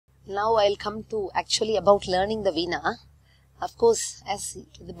Now I'll come to actually about learning the Veena. Of course, as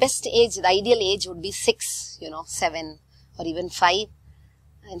the best age, the ideal age would be 6, 7 or even 5.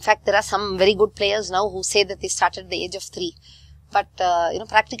 In fact, there are some very good players now who say that they started at the age of 3. But,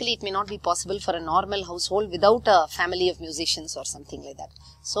 practically it may not be possible for a normal household without a family of musicians or something like that.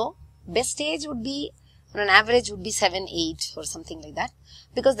 So, best age would be, on an average, would be 7, 8 or something like that.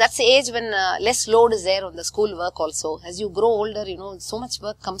 Because that's the age when less load is there on the school work also. As you grow older, so much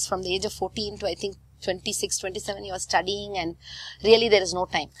work comes from the age of 14 to I think 26, 27, you are studying and really there is no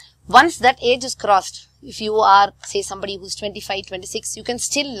time. Once that age is crossed, if you are, say, somebody who's 25, 26, you can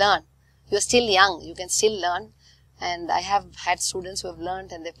still learn. You are still young, you can still learn. And I have had students who have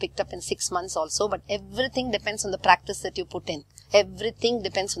learned and they've picked up in 6 months also. But everything depends on the practice that you put in. Everything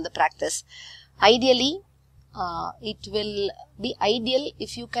depends on the practice. Ideally, it will be ideal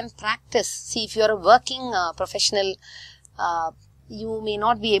if you can practice. See, if you are a working professional, you may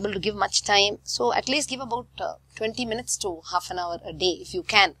not be able to give much time. So, at least give about 20 minutes to half an hour a day if you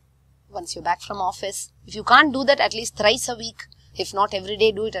can. Once you're back from office. If you can't do that, at least thrice a week. If not every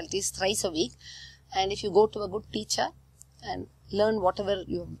day, do it at least thrice a week. And if you go to a good teacher and learn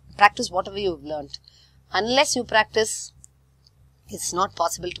practice whatever you've learned. Unless you practice, it's not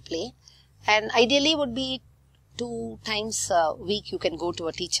possible to play. And ideally would be 2 times a week you can go to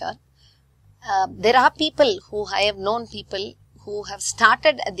a teacher. There are people I have known people who have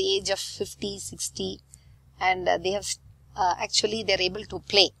started at the age of 50, 60 and they have they're able to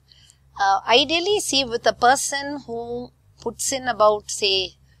play. Ideally, see, with a person who puts in about,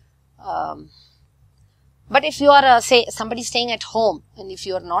 say, but if you are, say, somebody staying at home and if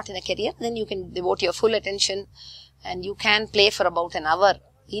you are not in a career, then you can devote your full attention and you can play for about an hour.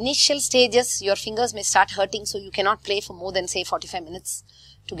 Initial stages, your fingers may start hurting, so you cannot play for more than, say, 45 minutes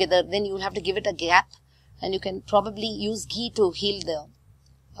together. Then you will have to give it a gap and you can probably use ghee to heal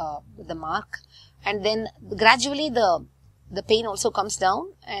the mark. And then gradually the pain also comes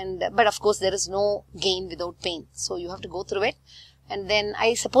down. But of course, there is no gain without pain. So you have to go through it. And then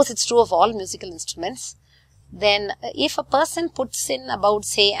I suppose it's true of all musical instruments. Then if a person puts in about,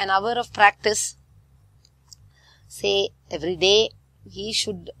 say, an hour of practice, say, every day, he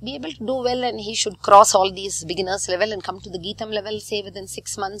should be able to do well and he should cross all these beginners level and come to the Geetam level, say, within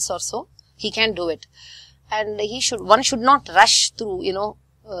 6 months or so. He can do it. And one should not rush through,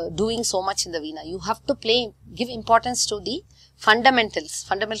 doing so much in the Veena. You have to give importance to the fundamentals.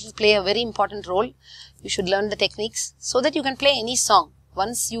 Fundamentals play a very important role. You should learn the techniques so that you can play any song.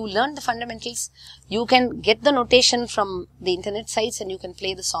 Once you learn the fundamentals, you can get the notation from the internet sites and you can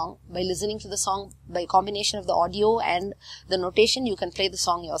play the song. By listening to the song, by combination of the audio and the notation, you can play the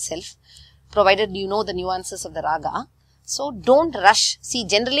song yourself, provided you know the nuances of the raga. So, don't rush. See,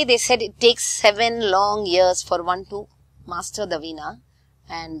 generally they said it takes 7 long years for one to master the Veena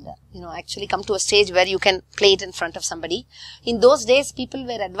and, actually come to a stage where you can play it in front of somebody. In those days, people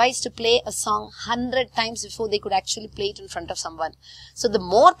were advised to play a song 100 times before they could actually play it in front of someone. So, the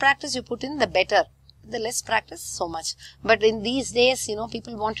more practice you put in, the better. The less practice, so much. But in these days,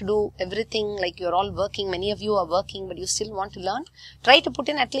 people want to do everything, like you're all working. Many of you are working, but you still want to learn. Try to put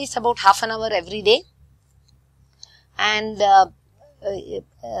in at least about half an hour every day. And,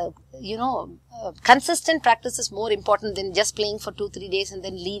 consistent practice is more important than just playing for 2-3 days and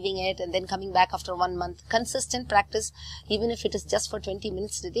then leaving it and then coming back after 1 month. Consistent practice, even if it is just for 20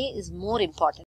 minutes a day, is more important.